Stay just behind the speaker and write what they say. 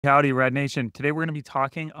Howdy, Red Nation. Today we're going to be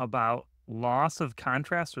talking about loss of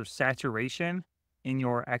contrast or saturation in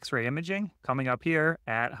your X-ray imaging coming up here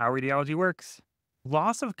at How Radiology Works.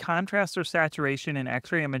 Loss of contrast or saturation in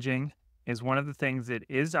X-ray imaging is one of the things that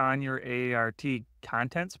is on your AART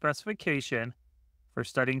content specification for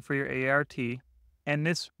studying for your AART. And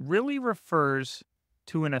this really refers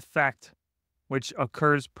to an effect which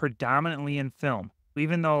occurs predominantly in film.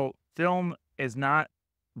 Even though film is not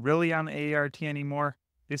really on the AART anymore,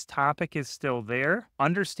 this topic is still there.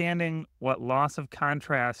 Understanding what loss of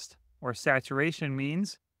contrast or saturation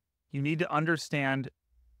means, you need to understand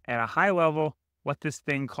at a high level what this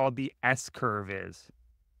thing called the S-curve is.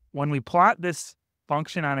 When we plot this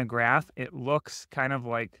function on a graph, it looks kind of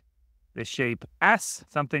like the shape S,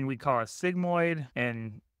 something we call a sigmoid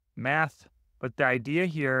in math. But the idea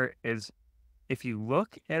here is if you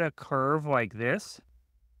look at a curve like this,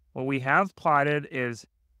 what we have plotted is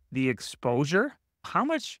the exposure, how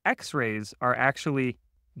much X-rays are actually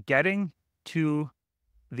getting to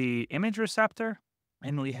the image receptor,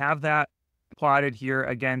 and we have that plotted here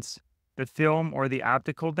against the film or the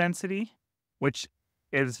optical density, which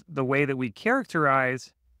is the way that we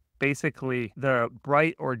characterize basically the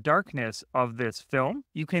bright or darkness of this film.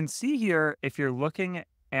 You can see here, if you're looking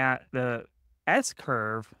at the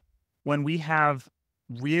S-curve, when we have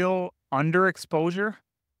real underexposure,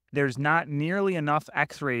 there's not nearly enough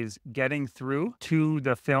X-rays getting through to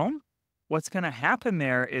the film. What's going to happen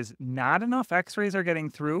there is not enough X-rays are getting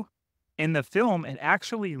through. In the film, it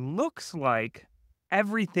actually looks like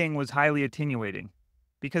everything was highly attenuating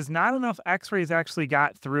because not enough X-rays actually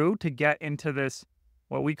got through to get into this,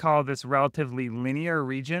 what we call this relatively linear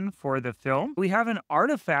region for the film. We have an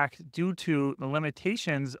artifact due to the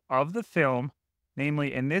limitations of the film,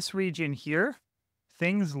 namely in this region here,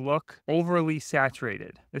 things look overly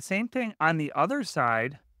saturated. The same thing on the other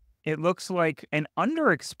side, it looks like an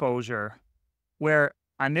underexposure where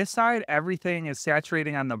on this side, everything is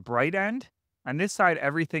saturating on the bright end. On this side,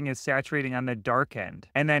 everything is saturating on the dark end.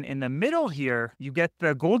 And then in the middle here, you get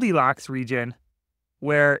the Goldilocks region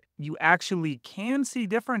where you actually can see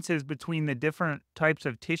differences between the different types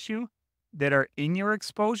of tissue that are in your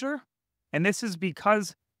exposure. And this is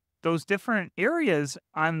because those different areas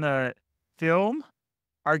on the film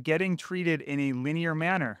are getting treated in a linear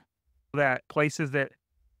manner, that places that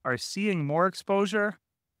are seeing more exposure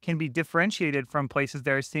can be differentiated from places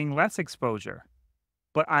that are seeing less exposure.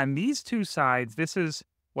 But on these two sides, this is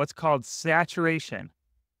what's called saturation.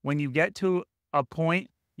 When you get to a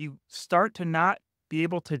point, you start to not be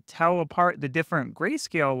able to tell apart the different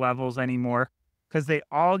grayscale levels anymore because they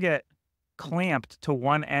all get clamped to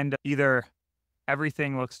one end. Either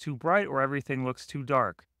everything looks too bright or everything looks too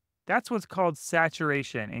dark. That's what's called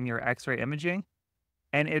saturation in your X-ray imaging.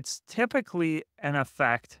 And it's typically an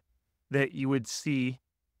effect that you would see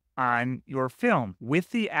on your film.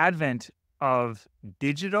 With the advent of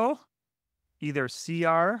digital, either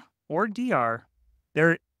CR or DR,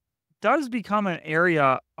 there does become an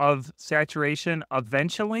area of saturation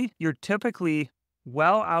eventually. You're typically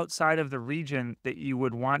well outside of the region that you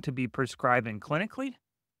would want to be prescribing clinically.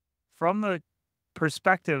 From the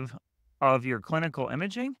perspective of your clinical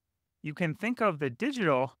imaging, you can think of the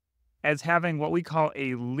digital as having what we call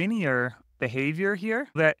a linear behavior here,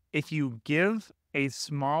 that if you give a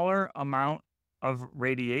smaller amount of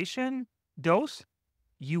radiation dose,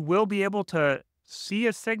 you will be able to see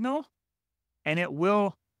a signal and it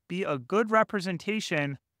will be a good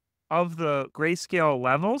representation of the grayscale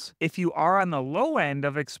levels. If you are on the low end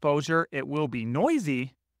of exposure, it will be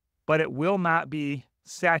noisy, but it will not be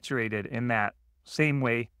saturated in that same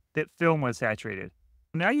way that film was saturated.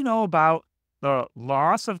 Now you know about the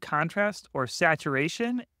loss of contrast or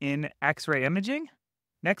saturation in X-ray imaging.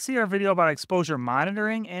 Next, see our video about exposure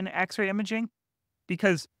monitoring in X-ray imaging,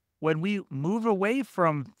 because when we move away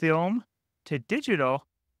from film to digital,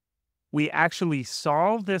 we actually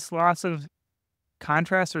solve this loss of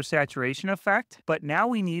contrast or saturation effect, but now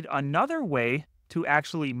we need another way to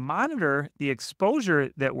actually monitor the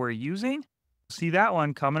exposure that we're using. See that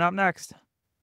one coming up next.